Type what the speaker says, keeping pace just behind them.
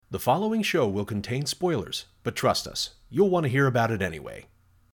The following show will contain spoilers, but trust us, you'll want to hear about it anyway.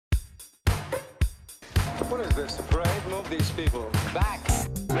 What is this, a parade? Move these people back.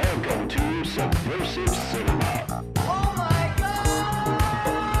 Welcome to Subversive Cinema. Oh my God!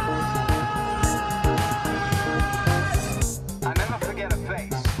 I never forget a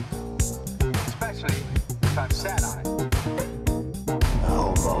face, especially if I've sat on it.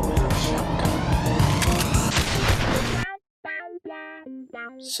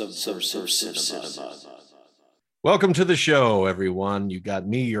 Subversive Cinema. Welcome to the show, everyone. You got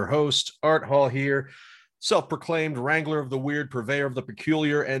me, your host, Art Hall here, self-proclaimed wrangler of the weird, purveyor of the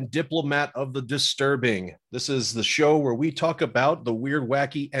peculiar, and diplomat of the disturbing. This is the show where we talk about the weird,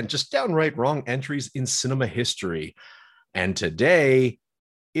 wacky, and just downright wrong entries in cinema history. And today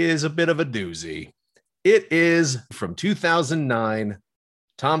is a bit of a doozy. It is from 2009,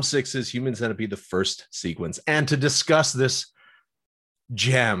 Tom Six's Human Centipede, the first sequence. And to discuss this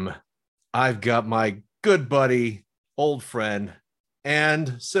gem, I've got my good buddy, old friend, and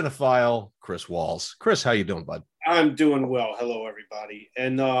cinephile, Chris Walls. Chris, how you doing, bud? I'm doing well. Hello, everybody.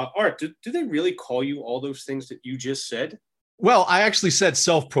 And Art, do they really call you all those things that you just said? Well, I actually said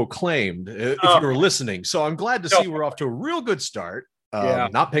self-proclaimed, if you were listening. So I'm glad to see we're off to a real good start. Yeah.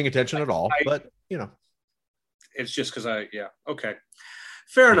 Not paying attention at all, but, you know. It's just because okay.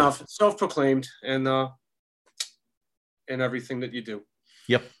 Fair enough. Self-proclaimed and everything that you do.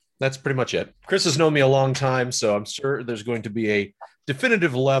 Yep, that's pretty much it. Chris has known me a long time, so I'm sure there's going to be a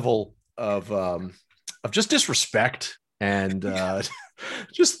definitive level of just disrespect and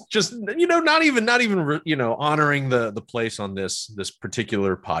just not even honoring the place on this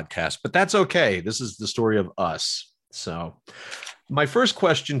particular podcast. But that's okay. This is the story of us. So my first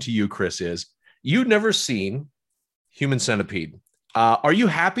question to you, Chris, is you've never seen Human Centipede. Are you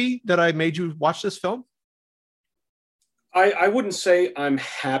happy that I made you watch this film? I wouldn't say I'm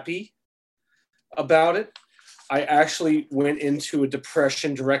happy about it. I actually went into a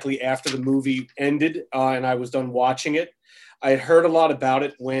depression directly after the movie ended and I was done watching it. I had heard a lot about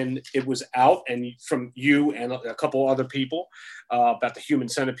it when it was out and from you and a couple other people about the Human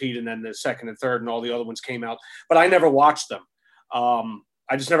Centipede, and then the second and third and all the other ones came out, but I never watched them.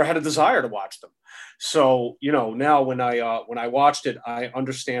 I just never had a desire to watch them. So, now when I watched it, I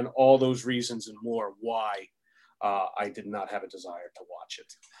understand all those reasons and more why I did not have a desire to watch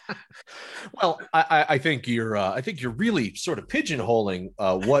it. Well, I think you're really sort of pigeonholing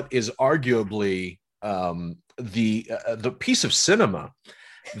what is arguably the piece of cinema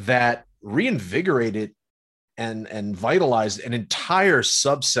that reinvigorated and vitalized an entire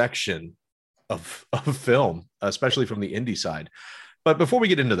subsection of film, especially from the indie side. But before we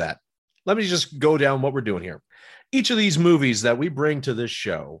get into that, let me just go down what we're doing here. Each of these movies that we bring to this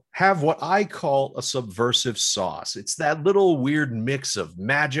show have what I call a subversive sauce. It's that little weird mix of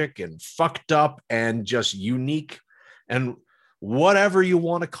magic and fucked up and just unique and whatever you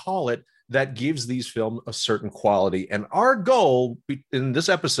want to call it that gives these films a certain quality. And our goal in this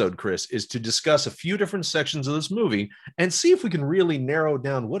episode, Chris, is to discuss a few different sections of this movie and see if we can really narrow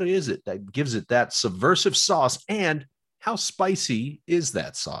down what is it that gives it that subversive sauce and how spicy is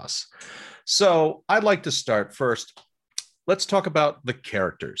that sauce. So I'd like to start first. Let's talk about the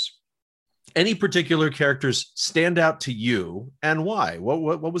characters. Any particular characters stand out to you and why?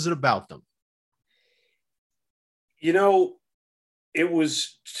 What was it about them? It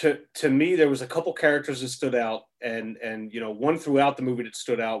was to me, there was a couple characters that stood out, and one throughout the movie that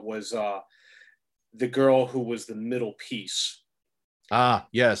stood out was the girl who was the middle piece.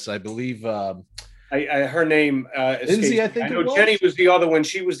 Yes, I believe her name Lindsay, I think. I know Jenny was the other one.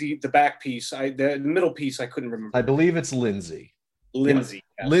 She was the back piece. The middle piece I couldn't remember. I believe it's Lindsay. Lindsay.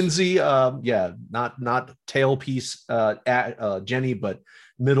 Yeah. Yes. Lindsay, not tail piece Jenny, but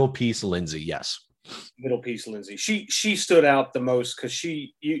middle piece Lindsay. Yes. Middle piece Lindsay. She stood out the most because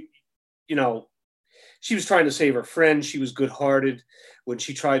she was trying to save her friend. She was good-hearted. When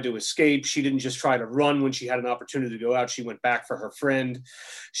she tried to escape, she didn't just try to run when she had an opportunity to go out. She went back for her friend.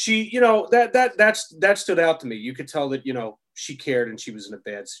 She, that stood out to me. You could tell that, she cared and she was in a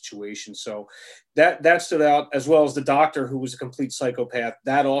bad situation. So that stood out, as well as the doctor, who was a complete psychopath.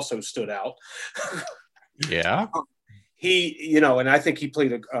 That also stood out. Yeah. He, and I think he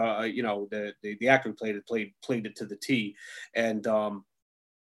played the actor who played it to the T. And,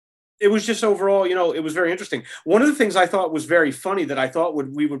 it was just overall, it was very interesting. One of the things I thought was very funny that I thought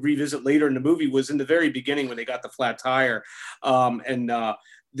we would revisit later in the movie was in the very beginning when they got the flat tire. And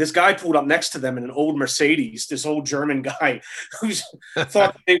this guy pulled up next to them in an old Mercedes, this old German guy who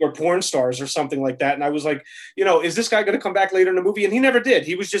thought they were porn stars or something like that. And I was like, is this guy going to come back later in the movie? And he never did.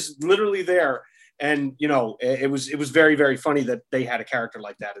 He was just literally there. And it was very, very funny that they had a character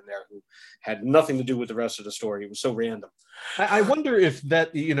like that in there who had nothing to do with the rest of the story. It was so random. I wonder if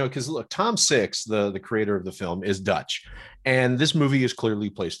that, because look, Tom Six, the creator of the film, is Dutch, and this movie is clearly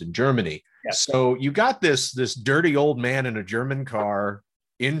placed in Germany. Yes. So you got this dirty old man in a German car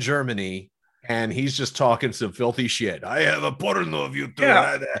in Germany, and he's just talking some filthy shit. I have a porno of you too.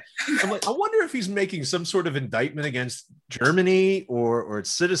 Yeah. I'm like, I wonder if he's making some sort of indictment against Germany or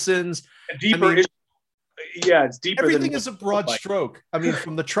its citizens. Deeper. It's deeper. Everything is a broad stroke. I mean,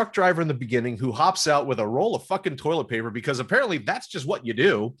 from the truck driver in the beginning who hops out with a roll of fucking toilet paper because apparently that's just what you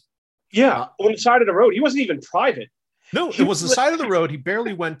do. Yeah, on the side of the road. He wasn't even private. No, it was the side of the road. He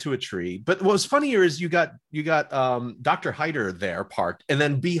barely went to a tree. But what was funnier is you got Dr. Hyder there parked, and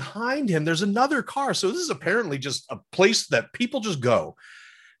then behind him there's another car. So this is apparently just a place that people just go.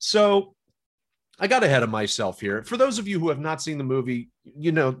 So I got ahead of myself here. For those of you who have not seen the movie,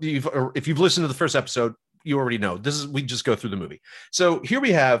 if you've listened to the first episode, you already know we just go through the movie. So here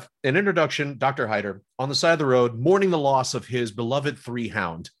we have an introduction, Dr. Hyder on the side of the road, mourning the loss of his beloved 3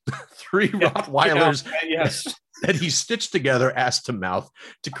 hound, 3 Rottweilers. Yes. That he stitched together ass to mouth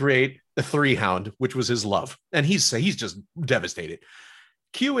to create the 3 hound, which was his love. And he's just devastated.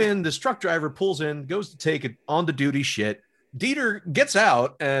 Cue in, this truck driver pulls in, goes to take it on the duty shit. Dieter gets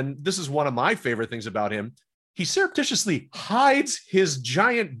out, and this is one of my favorite things about him. He surreptitiously hides his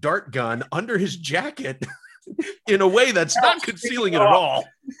giant dart gun under his jacket in a way that's not concealing it at all.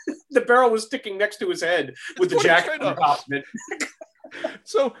 The barrel was sticking next to his head with the jacket on top of it.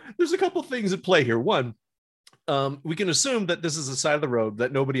 So there's a couple things at play here. One, we can assume that this is a side of the road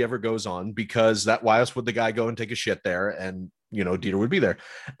that nobody ever goes on, because why else would the guy go and take a shit there? And, Dieter would be there.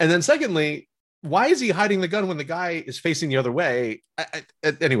 And then secondly, why is he hiding the gun when the guy is facing the other way?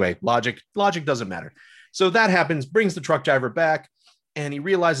 Anyway, logic doesn't matter. So that happens, brings the truck driver back, and he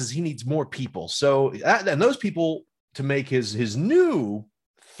realizes he needs more people. So, and those people to make his new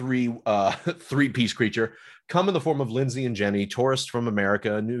three-piece creature come in the form of Lindsay and Jenny, tourists from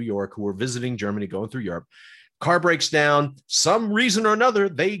America, New York, who are visiting Germany, going through Europe. Car breaks down. Some reason or another,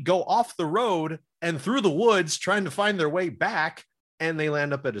 they go off the road and through the woods trying to find their way back, and they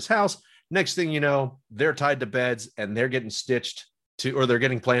land up at his house. Next thing you know, they're tied to beds and they're getting they're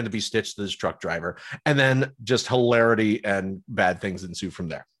getting planned to be stitched to this truck driver. And then just hilarity and bad things ensue from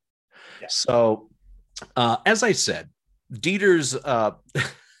there. Yeah. So, as I said, Dieter's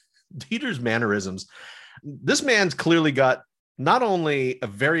mannerisms, this man's clearly got not only a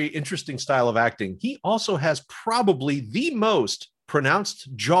very interesting style of acting, he also has probably the most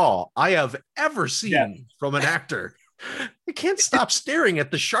pronounced jaw I have ever seen from an actor. I can't stop staring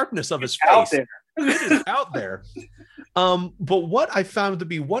at the sharpness of his face. It is out there. But what I found to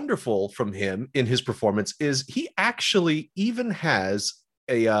be wonderful from him in his performance is he actually even has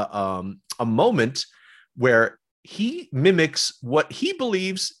a moment where he mimics what he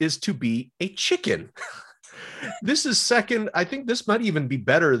believes is to be a chicken. This is second. I think this might even be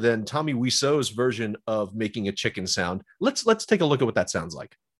better than Tommy Wiseau's version of making a chicken sound. Let's take a look at what that sounds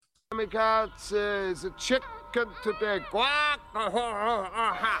like. My God says a chicken today. What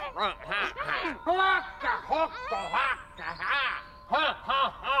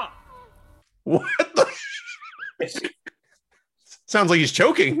the? Sounds like he's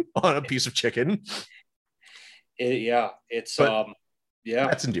choking on a piece of chicken. That's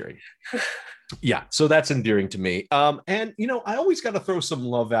endearing. Yeah, so that's endearing to me. And I always got to throw some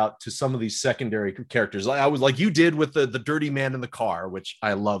love out to some of these secondary characters. I was like you did with the dirty man in the car, which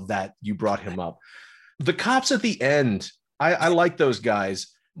I love that you brought him up. The cops at the end, I like those guys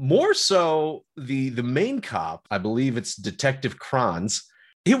more so. The main cop, I believe it's Detective Kranz.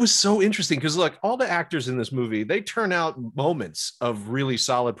 It was so interesting because all the actors in this movie, they turn out moments of really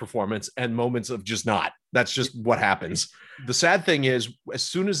solid performance and moments of just not. That's just what happens. The sad thing is, as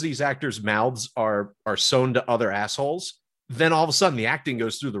soon as these actors' mouths are sewn to other assholes, then all of a sudden the acting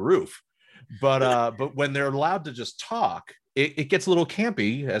goes through the roof. But when they're allowed to just talk, it gets a little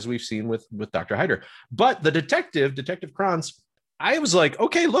campy, as we've seen with Dr. Hyder. But the Detective Kranz, I was like,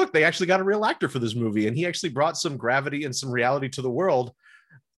 okay, look, they actually got a real actor for this movie, and he actually brought some gravity and some reality to the world.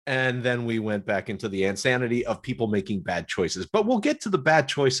 And then we went back into the insanity of people making bad choices. But we'll get to the bad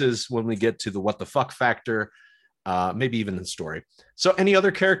choices when we get to the what the fuck factor, maybe even the story. So any other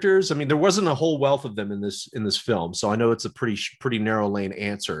characters? I mean, there wasn't a whole wealth of them in this film. So I know it's a pretty narrow lane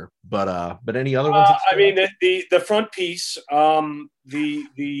answer. But any other ones? I mean, the front piece, the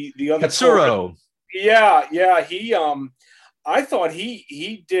other Katsuro. Yeah. I thought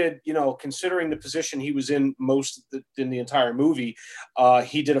he did, considering the position he was in in the entire movie,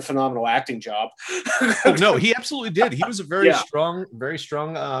 he did a phenomenal acting job. Oh, no, he absolutely did. He was a very Yeah. very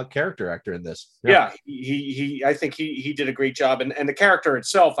strong character actor in this. Yeah, he I think he did a great job, and the character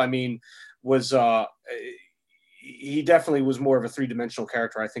itself, I mean, was he definitely was more of a three-dimensional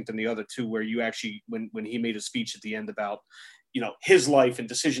character, I think, than the other two, where you actually when he made a speech at the end about his life and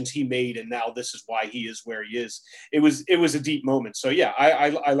decisions he made, and now this is why he is where he is. It was a deep moment. So yeah,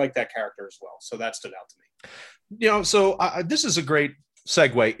 I like that character as well. So that stood out to me. So this is a great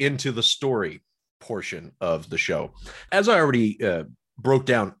segue into the story portion of the show. As I already broke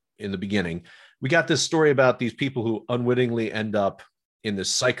down in the beginning, we got this story about these people who unwittingly end up in this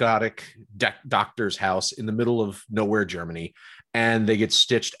psychotic doctor's house in the middle of nowhere, Germany, and they get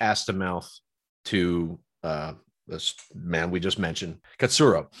stitched ass to mouth to this man we just mentioned,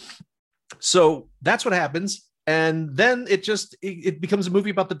 Katsuro. So that's what happens. And then it becomes a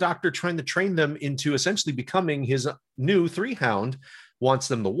movie about the doctor trying to train them into essentially becoming his new three hound, wants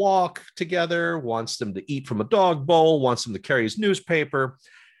them to walk together, wants them to eat from a dog bowl, wants them to carry his newspaper.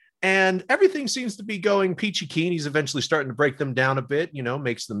 And everything seems to be going peachy keen. He's eventually starting to break them down a bit,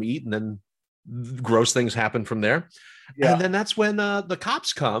 makes them eat, and then gross things happen from there. Yeah. And then that's when the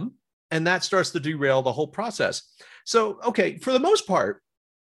cops come, and that starts to derail the whole process. So, okay, for the most part,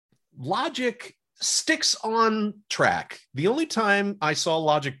 logic sticks on track. The only time I saw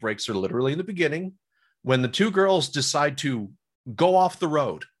logic breaks are literally in the beginning, when the two girls decide to go off the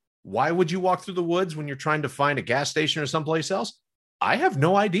road. Why would you walk through the woods when you're trying to find a gas station or someplace else? I have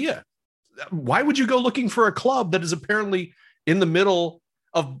no idea. Why would you go looking for a club that is apparently in the middle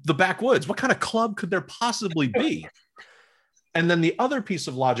of the backwoods? What kind of club could there possibly be? And then the other piece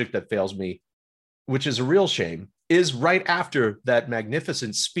of logic that fails me, which is a real shame, is right after that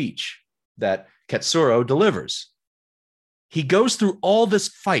magnificent speech that Katsuro delivers. He goes through all this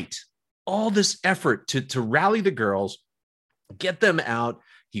fight, all this effort to rally the girls, get them out.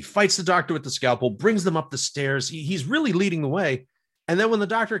 He fights the doctor with the scalpel, brings them up the stairs. He's really leading the way. And then when the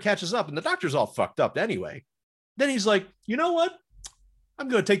doctor catches up, and the doctor's all fucked up anyway, then he's like, you know what? I'm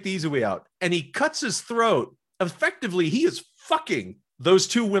going to take the easy way out. And he cuts his throat. Effectively, he is fucking those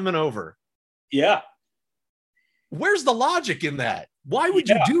two women over. Yeah. Where's the logic in that? Why would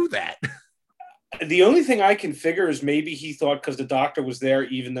you do that? The only thing I can figure is maybe he thought because the doctor was there,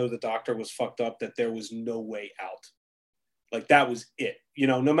 even though the doctor was fucked up, that there was no way out. Like that was it.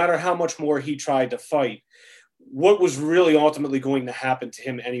 No matter how much more he tried to fight, what was really ultimately going to happen to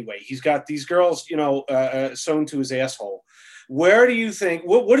him anyway? He's got these girls, sewn to his asshole. Where do you think,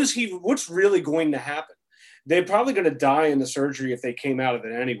 what's really going to happen? They're probably going to die in the surgery if they came out of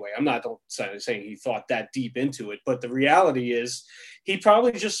it anyway. I'm not saying he thought that deep into it, but the reality is he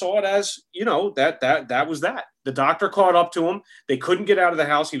probably just saw it as, that was that. The doctor caught up to him. They couldn't get out of the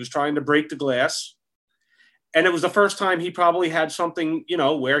house. He was trying to break the glass. And it was the first time he probably had something,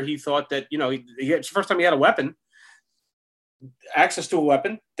 where he thought that, it's the first time he had a weapon, access to a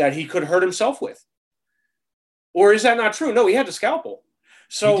weapon that he could hurt himself with. Or is that not true? No, he had the scalpel.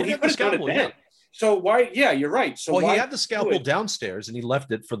 So he could have done it then. Yeah. So why? Yeah, you're right. So he had the scalpel downstairs and he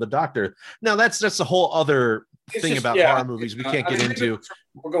left it for the doctor. Now that's a whole other thing about horror movies we can't get into.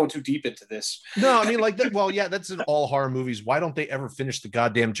 We're going too deep into this. No, I mean that's in all horror movies. Why don't they ever finish the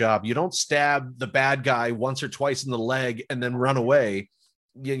goddamn job? You don't stab the bad guy once or twice in the leg and then run away.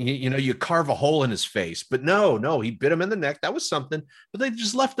 You carve a hole in his face. But no, he bit him in the neck. That was something, but they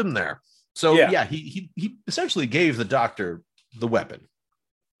just left him there. So he essentially gave the doctor the weapon.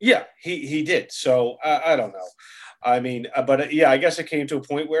 Yeah, he did. So I don't know. I mean, but I guess it came to a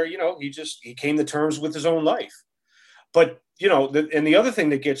point where, he came to terms with his own life. But, and the other thing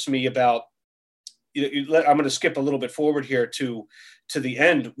that gets me about, I'm going to skip a little bit forward here to the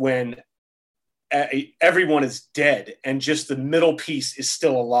end when everyone is dead and just the middle piece is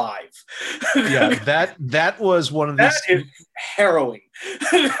still alive. Yeah, that was one of these. That is harrowing.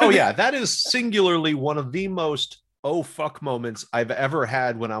 Oh, yeah, that is singularly one of the most oh fuck moments I've ever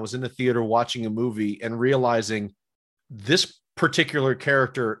had when I was in the theater watching a movie and realizing this particular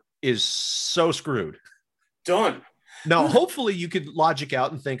character is so screwed. Done. Now, hopefully you could logic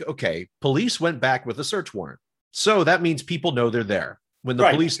out and think, okay, police went back with a search warrant. So that means people know they're there. When the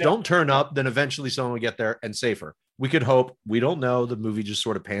police don't turn up, then eventually someone will get there and safer. We could hope. We don't know. The movie just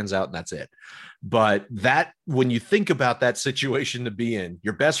sort of pans out and that's it. But when you think about that situation to be in,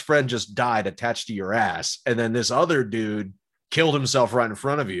 your best friend just died attached to your ass. And then this other dude killed himself right in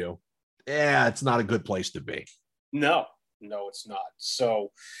front of you. Yeah, it's not a good place to be. No, it's not.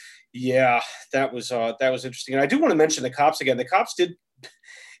 So yeah, that was interesting. And I do want to mention the cops again. The cops did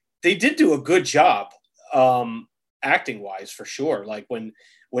do a good job. acting wise, for sure. Like when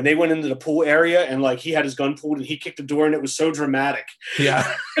they went into the pool area and like he had his gun pulled and he kicked the door and it was so dramatic.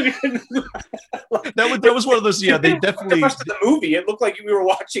 Yeah. that was one of those. Yeah, they definitely. The rest of the movie, it looked like we were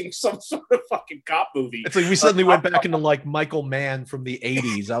watching some sort of fucking cop movie. It's like we suddenly went back into like Michael Mann from the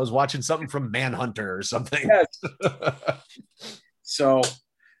 80s. I was watching something from Manhunter or something. Yes. So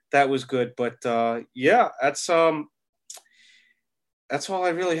that was good, but yeah, that's all I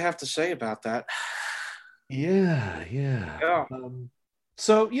really have to say about that. Yeah.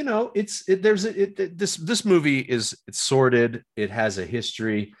 So this movie it's sordid. It has a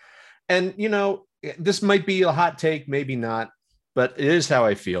history, and this might be a hot take, maybe not, but it is how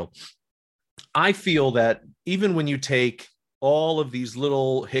I feel. I feel that even when you take all of these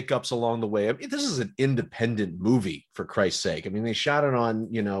little hiccups along the way, I mean, this is an independent movie, for Christ's sake. I mean, they shot it on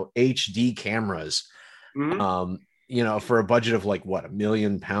HD cameras. Mm-hmm. For a budget of like what, £1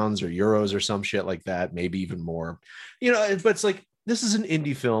 million or euros or some shit like that, maybe even more, but it's like, this is an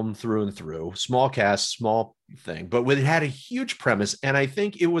indie film through and through, small cast, small thing, but it had a huge premise. And I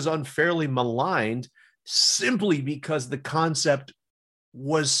think it was unfairly maligned simply because the concept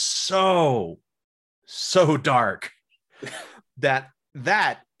was so dark that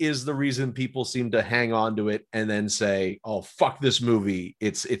is the reason people seem to hang on to it and then say, oh, fuck this movie.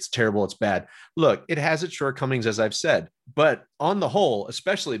 It's terrible. It's bad. Look, it has its shortcomings, as I've said, but on the whole,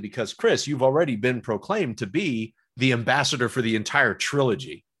 especially because Chris, you've already been proclaimed to be the ambassador for the entire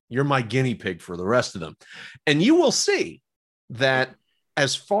trilogy. You're my guinea pig for the rest of them. And you will see that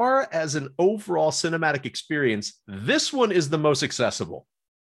as far as an overall cinematic experience, this one is the most accessible.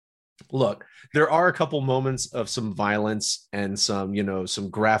 Look, there are a couple moments of some violence and some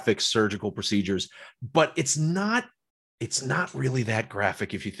graphic surgical procedures, but it's not really that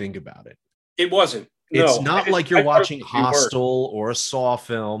graphic if you think about it. It wasn't. It's not like you're watching Hostel or a Saw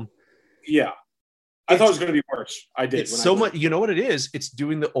film. Yeah. I thought it was going to be worse. I did. It's so much, you know what it is? It's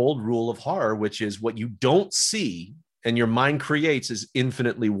doing the old rule of horror, which is what you don't see and your mind creates is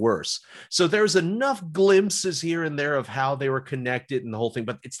infinitely worse. So there's enough glimpses here and there of how they were connected and the whole thing,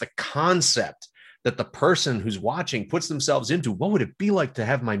 but it's the concept that the person who's watching puts themselves into. What would it be like to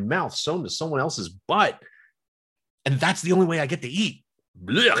have my mouth sewn to someone else's butt? And that's the only way I get to eat.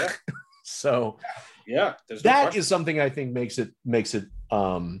 Yeah. So yeah, that is something I think makes it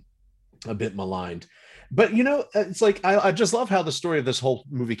a bit maligned. But it's like I just love how the story of this whole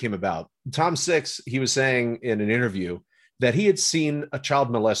movie came about. Tom Six, he was saying in an interview that he had seen a child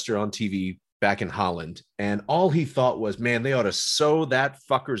molester on TV back in Holland, and all he thought was, man, they ought to sew that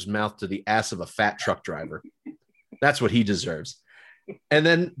fucker's mouth to the ass of a fat truck driver. That's what he deserves. And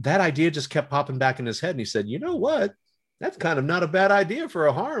then that idea just kept popping back in his head, and he said, you know what? That's kind of not a bad idea for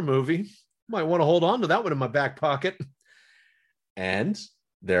a horror movie. Might want to hold on to that one in my back pocket. And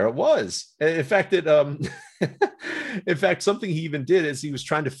there it was. In fact, something he even did is he was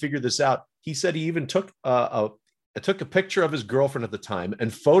trying to figure this out. He said he even took a picture of his girlfriend at the time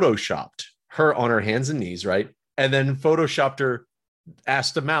and photoshopped her on her hands and knees, right? And then photoshopped her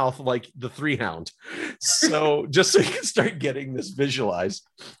ass to mouth like the Three Hound. So just so you can start getting this visualized.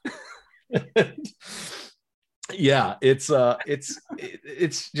 Yeah, it's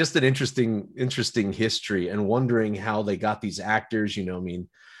just an interesting history, and wondering how they got these actors. I mean,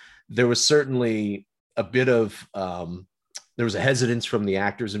 there was certainly a bit of there was a hesitance from the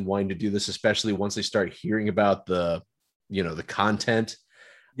actors in wanting to do this, especially once they start hearing about the content.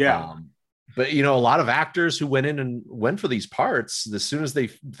 Yeah. But a lot of actors who went for these parts, as soon as they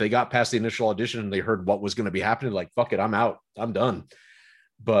got past the initial audition and they heard what was going to be happening, like, fuck it, I'm out, I'm done.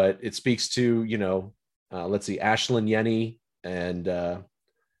 But it speaks to let's see, Ashlyn Yenny and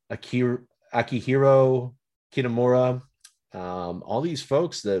Akihiro Kitamura, all these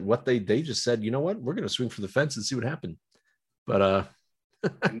folks that what they just said, you know what, we're going to swing for the fence and see what happened. But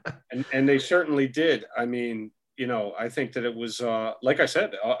and they certainly did. I mean, I think that it was like I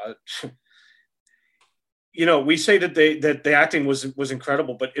said, we say that the acting was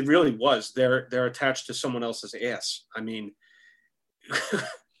incredible, but it really was. They're attached to someone else's ass. I mean,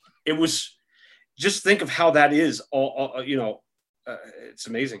 it was. Just think of how that is. It's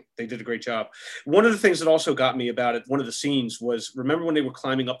amazing. They did a great job. One of the things that also got me about it, one of the scenes was, remember when they were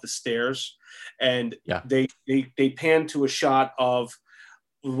climbing up the stairs, and they panned to a shot of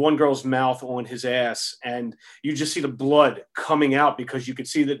one girl's mouth on his ass, and you just see the blood coming out because you could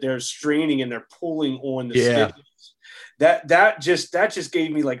see that they're straining and they're pulling on the stairs. That just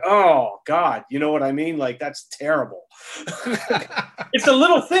gave me like, oh God, you know what I mean? Like, that's terrible. It's the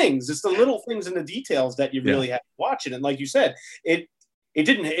little things. It's the little things and the details that you really have to watch it. And like you said, it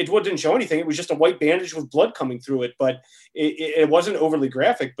didn't show anything. It was just a white bandage with blood coming through it, but it wasn't overly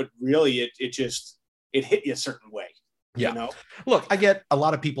graphic, but really it just, it hit you a certain way. Yeah. You know? Look, I get a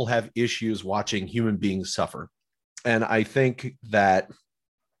lot of people have issues watching human beings suffer. And I think that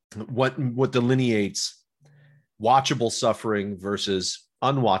what delineates watchable suffering versus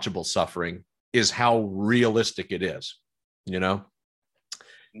unwatchable suffering is how realistic it is. You know,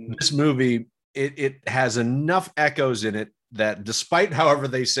 this movie, it has enough echoes in it that despite however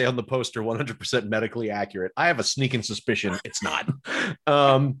they say on the poster 100% medically accurate, I have a sneaking suspicion it's not.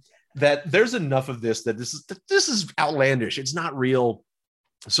 That there's enough of this that this is outlandish. It's not real.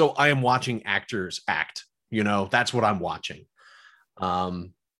 So I am watching actors act, you know, that's what I'm watching.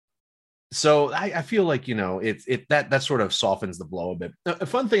 So I feel like, you know, that sort of softens the blow a bit. A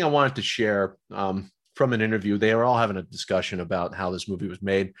fun thing I wanted to share from an interview, they were all having a discussion about how this movie was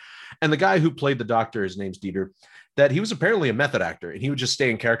made. And the guy who played the doctor, his name's Dieter, that he was apparently a method actor and he would just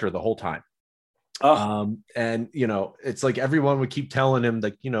stay in character the whole time. And you know, it's like everyone would keep telling him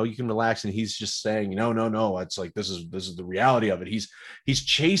that, you know, you can relax, and he's just saying, no, it's like this is the reality of it. He's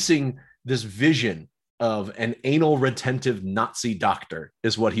chasing this vision of an anal retentive Nazi doctor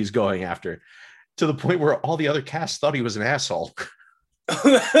is what he's going after, to the point where all the other cast thought he was an asshole.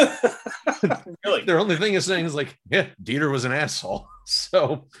 Really? Their only thing is saying is like, yeah, Dieter was an asshole.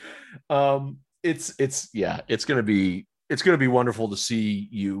 So it's gonna be wonderful to see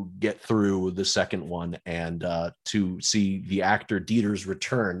you get through the second one and to see the actor Dieter's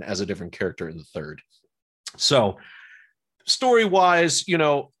return as a different character in the third. So story-wise, you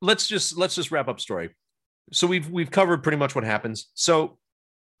know, let's just wrap up story. So we've covered pretty much what happens. So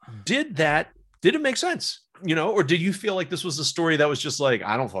did it make sense? You know, or did you feel like this was a story that was just like,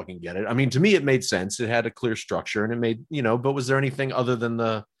 I don't fucking get it? I mean, to me, it made sense. It had a clear structure and it made, you know, but was there anything other than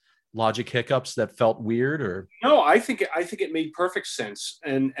the logic hiccups that felt weird? Or no, I think it made perfect sense.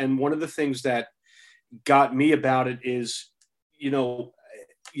 And one of the things that got me about it is, you know,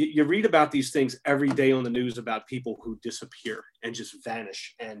 you read about these things every day on the news about people who disappear and just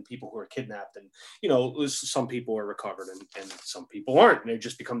vanish, and people who are kidnapped, and, you know, some people are recovered and some people aren't, and they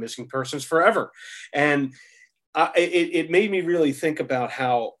just become missing persons forever. And it made me really think about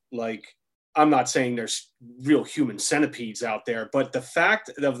how, like, I'm not saying there's real human centipedes out there, but the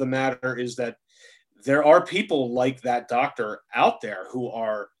fact of the matter is that there are people like that doctor out there who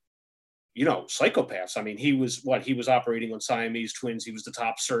are, you know, psychopaths. I mean, he was operating on Siamese twins. He was the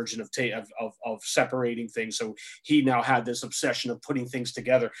top surgeon of separating things. So he now had this obsession of putting things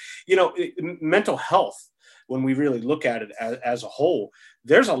together. You know, mental health, when we really look at it as a whole,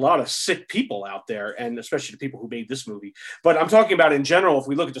 there's a lot of sick people out there, and especially the people who made this movie. But I'm talking about in general, if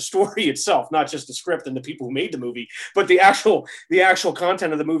we look at the story itself, not just the script and the people who made the movie, but the actual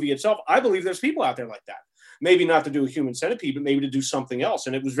content of the movie itself, I believe there's people out there like that. Maybe not to do a human centipede, but maybe to do something else.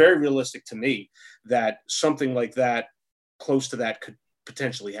 And it was very realistic to me that something like that, close to that, could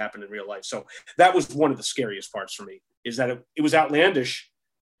potentially happen in real life. So that was one of the scariest parts for me, is that it was outlandish,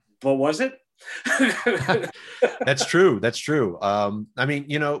 but was it? That's true. I mean,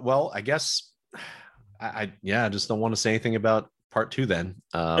 you know, well, I guess I just don't want to say anything about part 2 then.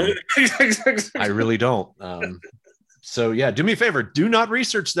 I really don't. So yeah, do me a favor. Do not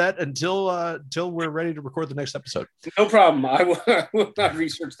research that until we're ready to record the next episode. No problem. I will not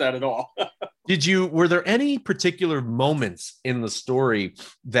research that at all. Were there any particular moments in the story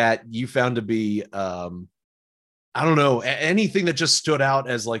that you found to be, I don't know, anything that just stood out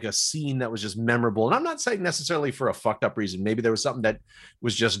as like a scene that was just memorable? And I'm not saying necessarily for a fucked up reason. Maybe there was something that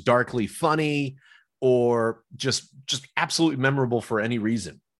was just darkly funny or just absolutely memorable for any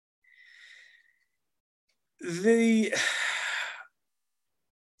reason. When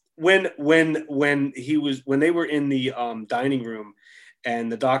they were in the dining room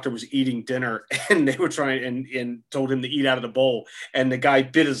and the doctor was eating dinner and they were trying and told him to eat out of the bowl, and the guy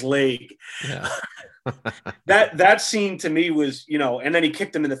bit his leg. Yeah. that scene to me was, you know, and then he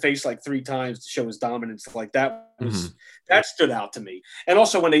kicked him in the face like 3 times to show his dominance. Like that was that stood out to me. And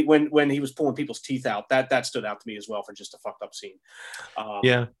also when he was pulling people's teeth out, that stood out to me as well for just a fucked up scene.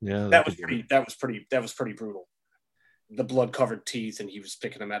 That was pretty brutal. The blood covered teeth, and he was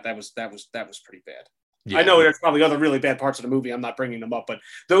picking them out. That was pretty bad. Yeah. I know there's probably other really bad parts of the movie. I'm not bringing them up, but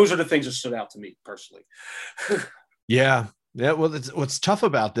those are the things that stood out to me personally. Yeah. Well, what's tough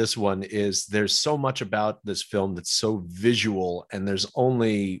about this one is there's so much about this film that's so visual, and there's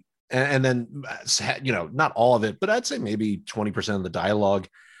only, and then, you know, not all of it, but I'd say maybe 20% of the dialogue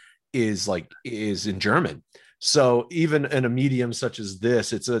is in German. So even in a medium such as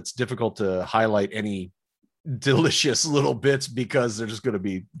this, it's difficult to highlight any delicious little bits because they're just going to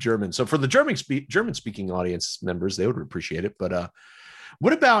be German. So for the German speaking audience members, they would appreciate it. But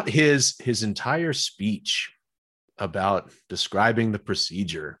what about his entire speech about describing the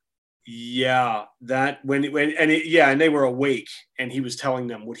procedure? Yeah, that and they were awake, and he was telling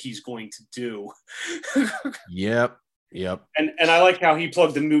them what he's going to do. Yep. Yep. And I like how he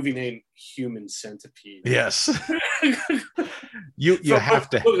plugged the movie name Human Centipede. Yes. you So have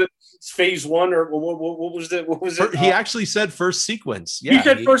to. what was it, phase one, or what was it? What was it? He actually said first sequence. Yeah, he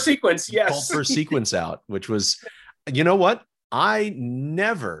said first sequence. called Yes. first sequence out, which was, you know what? I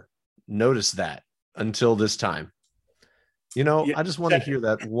never noticed that until this time. You know, Yeah, I just want to hear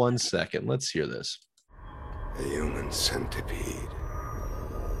that 1 second. Let's hear this. A human centipede.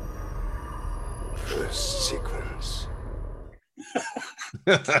 First sequence.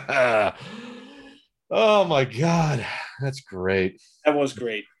 Oh my God, that's great. That was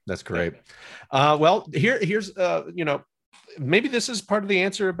great. That's great. Well, here's you know, maybe this is part of the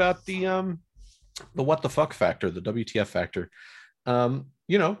answer about the what the fuck factor, the WTF factor. You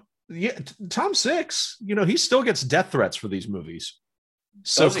know, yeah, Tom Six, you know, he still gets death threats for these movies.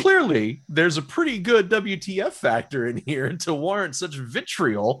 So clearly there's a pretty good WTF factor in here to warrant such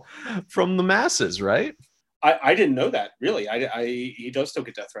vitriol from the masses, right? I didn't know that, really. He does still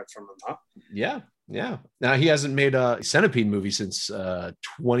get death threats from them, huh? Yeah. Yeah. Now he hasn't made a Centipede movie since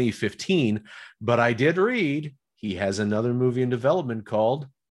 2015, but I did read he has another movie in development called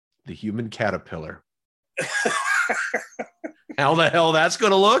The Human Caterpillar. How the hell that's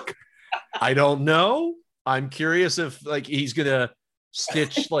going to look? I don't know. I'm curious if like he's going to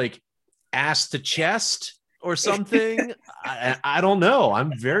stitch like ass to chest or something. I don't know.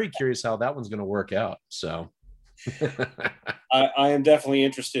 I'm very curious how that one's going to work out. So I am definitely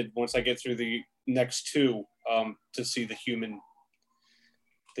interested once I get through the next two to see the human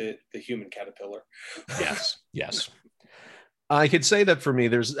caterpillar. Yes. I could say that for me,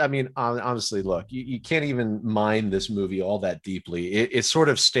 honestly, look, you can't even mind this movie all that deeply. It sort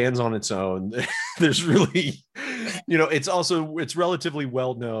of stands on its own. There's really, you know, it's relatively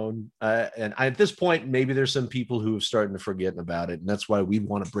well known. And at this point, maybe there's some people who are starting to forget about it. And that's why we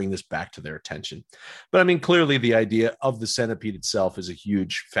want to bring this back to their attention. But I mean, clearly the idea of the centipede itself is a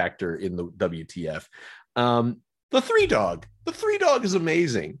huge factor in the WTF. The three dog is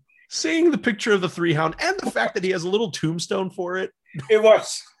amazing. Seeing the picture of the three hound and the fact that he has a little tombstone for it. It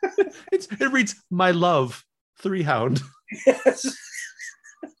was. It reads, "My love, three hound." Yes.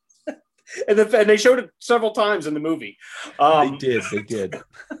 And they showed it several times in the movie. They did.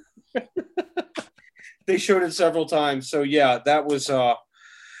 They showed it several times. So yeah, that was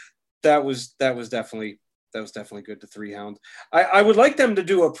definitely good. The Three Hound. I would like them to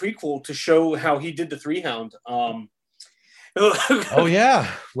do a prequel to show how he did the Three Hound. Oh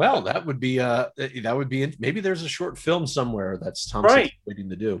yeah, well that would be maybe there's a short film somewhere that's Tom right. waiting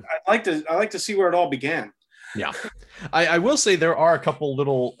to do. I like to see where it all began. Yeah, I will say there are a couple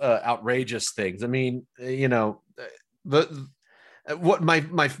little outrageous things. I mean, you know, what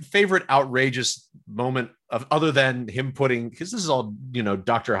my favorite outrageous moment of, other than him putting, because this is all, you know,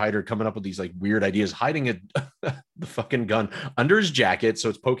 Dr. Hyder coming up with these like weird ideas, hiding the fucking gun under his jacket so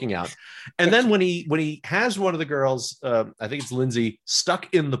it's poking out, and then when he has one of the girls, I think it's Lindsay,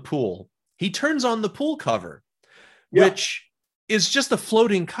 stuck in the pool, he turns on the pool cover, which is just a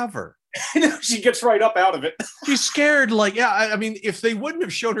floating cover. She gets right up out of it. She's scared. Like, yeah, I mean, if they wouldn't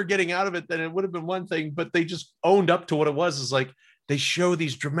have shown her getting out of it, then it would have been one thing, but they just owned up to what it was. Is like, they show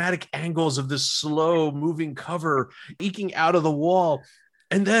these dramatic angles of this slow moving cover eking out of the wall.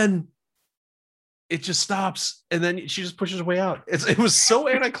 And then it just stops. And then she just pushes her way out. It was so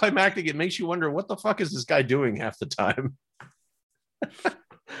anticlimactic. It makes you wonder, what the fuck is this guy doing half the time?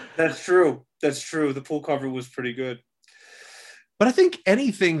 That's true. The pool cover was pretty good. But I think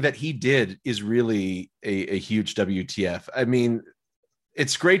anything that he did is really a huge WTF. I mean,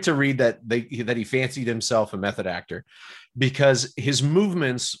 it's great to read that he fancied himself a method actor, because his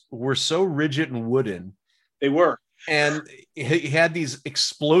movements were so rigid and wooden. They were. And he had these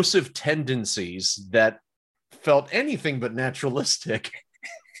explosive tendencies that felt anything but naturalistic.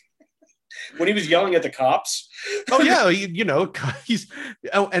 When he was yelling at the cops. Oh yeah,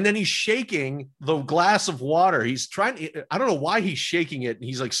 and then he's shaking the glass of water. He's trying. I don't know why he's shaking it.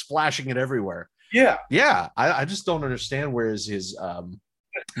 He's like splashing it everywhere. Yeah. I just don't understand where his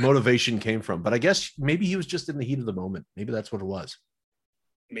motivation came from. But I guess maybe he was just in the heat of the moment. Maybe that's what it was.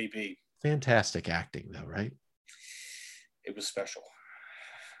 Maybe. Fantastic acting, though, right? It was special.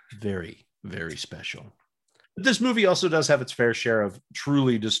 Very, very special. This movie also does have its fair share of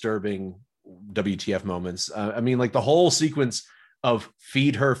truly disturbing WTF moments. I mean, like the whole sequence of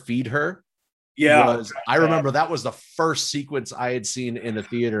feed her. Yeah. I remember that was the first sequence I had seen in a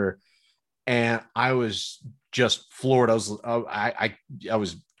theater, and I was just floored. I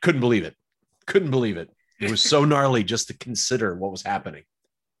couldn't believe it. It was so gnarly just to consider what was happening.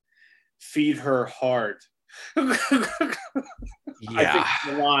 feed her hard. Yeah. I think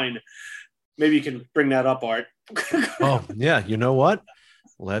the line. Maybe you can bring that up, Art. Oh, yeah. You know what?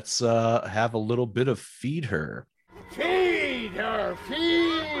 Let's have a little bit of feed her. Feed her!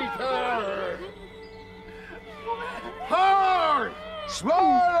 Feed her! Hard!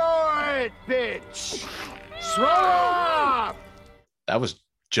 Swallow it, bitch! Swallow! That was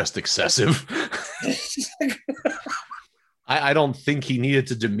just excessive. I don't think he needed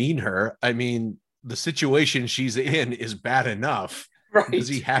to demean her. I mean, the situation she's in is bad enough. Right. Does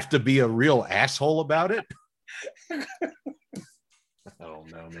he have to be a real asshole about it? I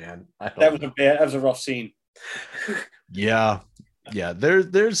don't know, man. That was a rough scene. Yeah.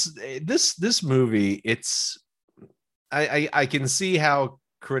 There's this movie. It's I can see how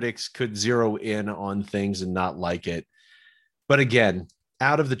critics could zero in on things and not like it. But again,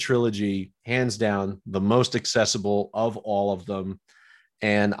 out of the trilogy, hands down, the most accessible of all of them.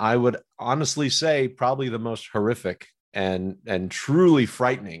 And I would honestly say probably the most horrific and truly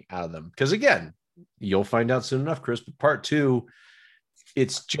frightening out of them. Because again, you'll find out soon enough, Chris, but part 2,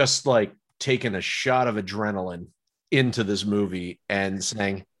 it's just like taking a shot of adrenaline into this movie and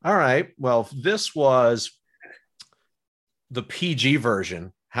saying, all right, well, if this was the PG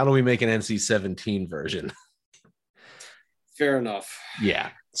version, how do we make an NC-17 version? Fair enough. Yeah.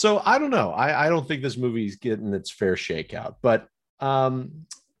 So I don't know. I don't think this movie's getting its fair shakeout, but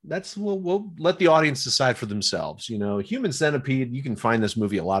we'll let the audience decide for themselves. You know, Human Centipede, you can find this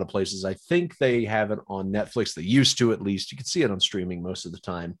movie a lot of places. I think they have it on Netflix. They used to, at least. You can see it on streaming most of the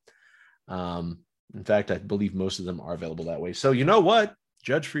time. In fact, I believe most of them are available that way. So you know what?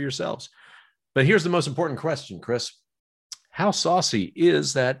 Judge for yourselves. But here's the most important question, Chris. How saucy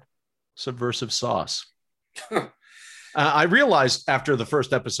is that subversive sauce? I realized after the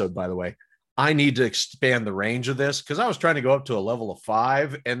first episode, by the way, I need to expand the range of this because I was trying to go up to a level of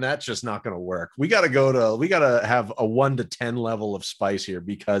 5, and that's just not going to work. We got to have a 1 to 10 level of spice here,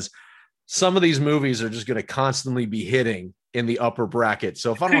 because some of these movies are just going to constantly be hitting in the upper bracket.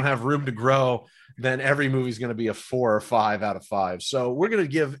 So if I don't have room to grow, then every movie is going to be a 4 or 5 out of 5. So we're going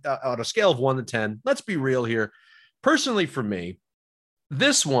to give on a scale of 1 to 10. Let's be real here. Personally, for me,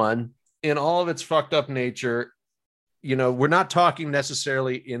 this one, in all of its fucked up nature, you know, we're not talking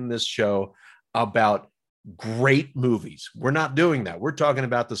necessarily in this show about great movies. We're not doing that. We're talking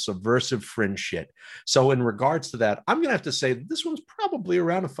about the subversive fringe shit. So in regards to that, I'm going to have to say that this one's probably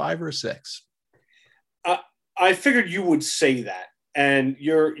around a 5 or a 6. I figured you would say that, and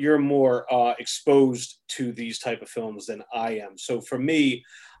you're more exposed to these type of films than I am. So for me,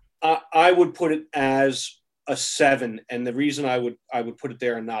 I would put it as a 7, and the reason I would put it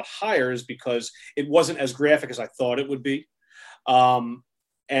there and not higher is because it wasn't as graphic as I thought it would be,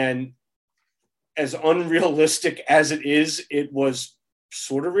 and as unrealistic as it is, it was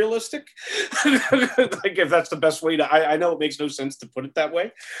sort of realistic. Like, if that's the best way to, I know it makes no sense to put it that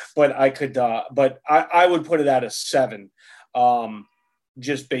way, but I could, but I would put it at a 7,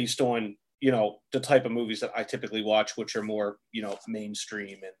 just based on, you know, the type of movies that I typically watch, which are more, you know,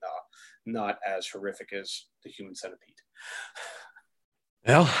 mainstream and not as horrific as The Human Centipede.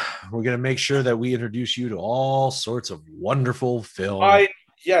 Well, we're going to make sure that we introduce you to all sorts of wonderful films.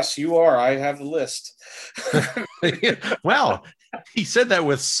 Yes, you are. I have the list. Wow. He said that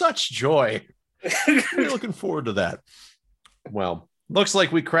with such joy. Really looking forward to that. Well, looks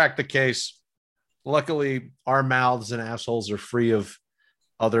like we cracked the case. Luckily, our mouths and assholes are free of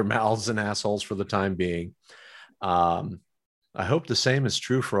other mouths and assholes for the time being. I hope the same is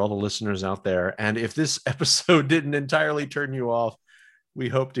true for all the listeners out there. And if this episode didn't entirely turn you off, we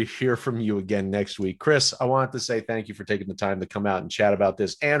hope to hear from you again next week. Chris, I wanted to say thank you for taking the time to come out and chat about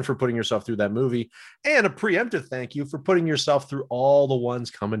this, and for putting yourself through that movie, and a preemptive thank you for putting yourself through all the ones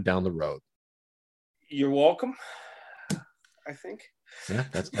coming down the road. You're welcome, I think. Yeah,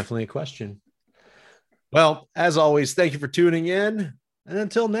 that's definitely a question. Well, as always, thank you for tuning in, and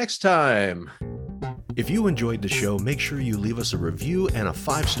until next time. If you enjoyed the show, make sure you leave us a review and a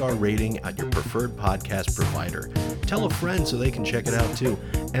 5-star rating at your preferred podcast provider. Tell a friend so they can check it out too.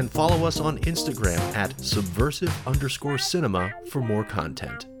 And follow us on Instagram at subversive_cinema for more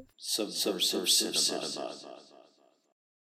content. Subversive Cinema.